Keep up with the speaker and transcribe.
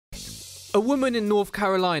A woman in North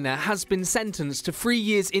Carolina has been sentenced to 3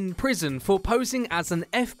 years in prison for posing as an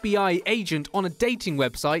FBI agent on a dating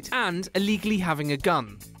website and illegally having a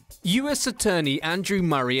gun. U.S. Attorney Andrew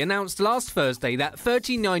Murray announced last Thursday that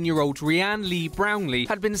 39-year-old Rhianne Lee Brownlee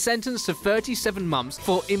had been sentenced to 37 months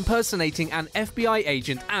for impersonating an FBI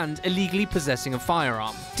agent and illegally possessing a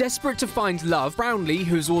firearm. Desperate to find love, Brownlee,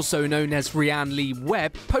 who's also known as Rhianne Lee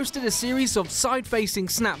Webb, posted a series of side-facing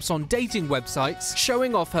snaps on dating websites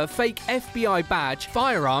showing off her fake FBI badge,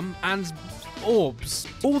 firearm, and orbs.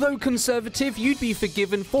 Although conservative, you'd be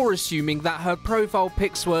forgiven for assuming that her profile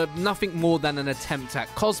pics were nothing more than an attempt at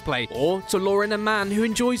cosplay, or to lure in a man who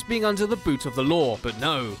enjoys being under the boot of the law. But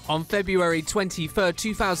no. On February 23,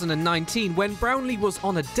 2019, when Brownlee was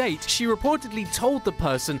on a date, she reportedly told the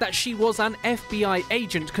person that she was an FBI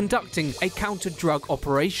agent conducting a counter-drug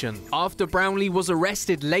operation. After Brownlee was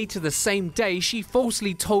arrested later the same day, she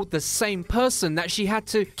falsely told the same person that she had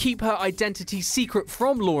to keep her identity secret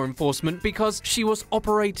from law enforcement because she was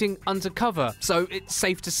operating undercover, so it's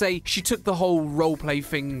safe to say she took the whole roleplay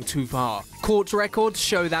thing too far. Court records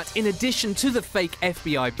show that in addition to the fake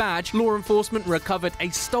FBI badge, law enforcement recovered a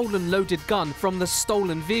stolen loaded gun from the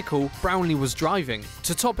stolen vehicle Brownlee was driving.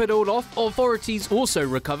 To top it all off, authorities also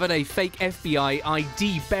recovered a fake FBI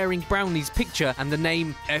ID bearing Brownlee's picture and the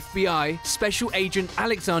name FBI Special Agent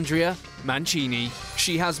Alexandria Mancini.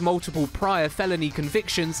 She has multiple prior felony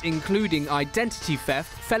convictions, including identity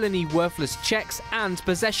theft, felony worthless checks, and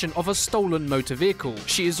possession of a stolen motor vehicle.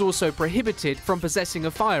 She is also prohibited from possessing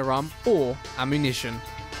a firearm or ammunition.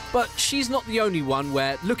 But she's not the only one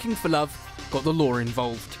where looking for love got the law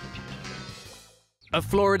involved. A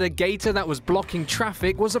Florida gator that was blocking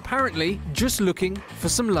traffic was apparently just looking for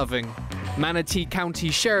some loving. Manatee County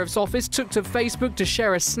Sheriff's Office took to Facebook to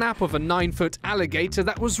share a snap of a 9-foot alligator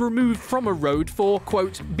that was removed from a road for,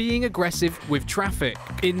 quote, being aggressive with traffic.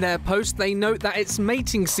 In their post, they note that it's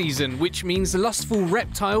mating season, which means lustful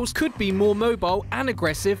reptiles could be more mobile and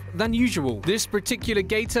aggressive than usual. This particular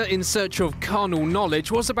gator, in search of carnal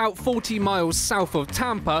knowledge, was about 40 miles south of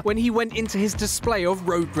Tampa when he went into his display of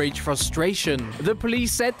road rage frustration. The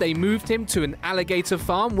police said they moved him to an alligator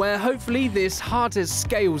farm where hopefully this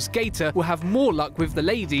hard-as-scales gator will have more luck with the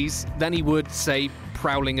ladies than he would, say,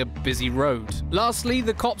 prowling a busy road. Lastly,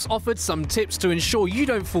 the cops offered some tips to ensure you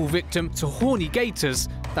don't fall victim to horny gators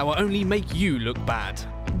that will only make you look bad.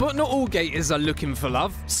 But not all gators are looking for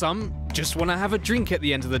love. Some just want to have a drink at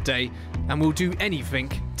the end of the day and will do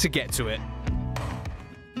anything to get to it.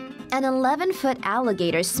 An 11-foot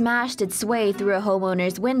alligator smashed its way through a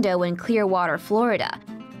homeowner's window in Clearwater, Florida.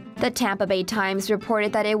 The Tampa Bay Times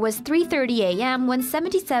reported that it was 3:30 a.m. when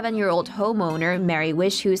 77-year-old homeowner Mary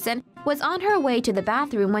Wishhusen was on her way to the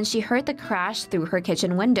bathroom when she heard the crash through her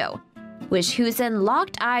kitchen window. Wishhusen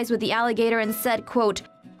locked eyes with the alligator and said, quote,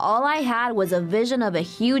 "All I had was a vision of a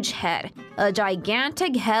huge head, a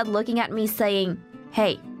gigantic head looking at me saying,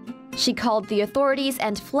 'Hey.'" She called the authorities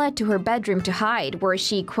and fled to her bedroom to hide, where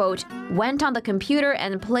she, quote, "went on the computer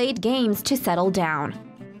and played games to settle down."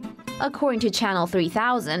 According to Channel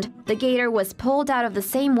 3000, the gator was pulled out of the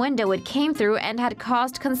same window it came through and had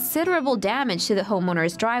caused considerable damage to the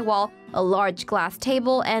homeowner's drywall, a large glass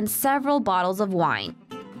table, and several bottles of wine.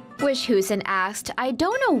 Wishhusen asked, "I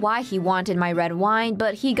don't know why he wanted my red wine,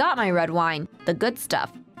 but he got my red wine, the good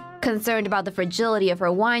stuff." Concerned about the fragility of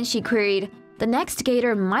her wine, she queried, "The next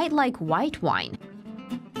gator might like white wine."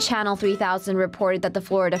 Channel 3000 reported that the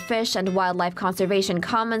Florida Fish and Wildlife Conservation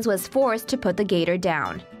Commons was forced to put the gator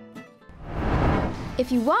down.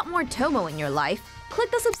 If you want more Tomo in your life, click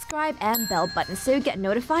the subscribe and bell button so you get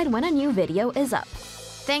notified when a new video is up.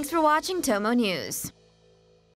 Thanks for watching Tomo News.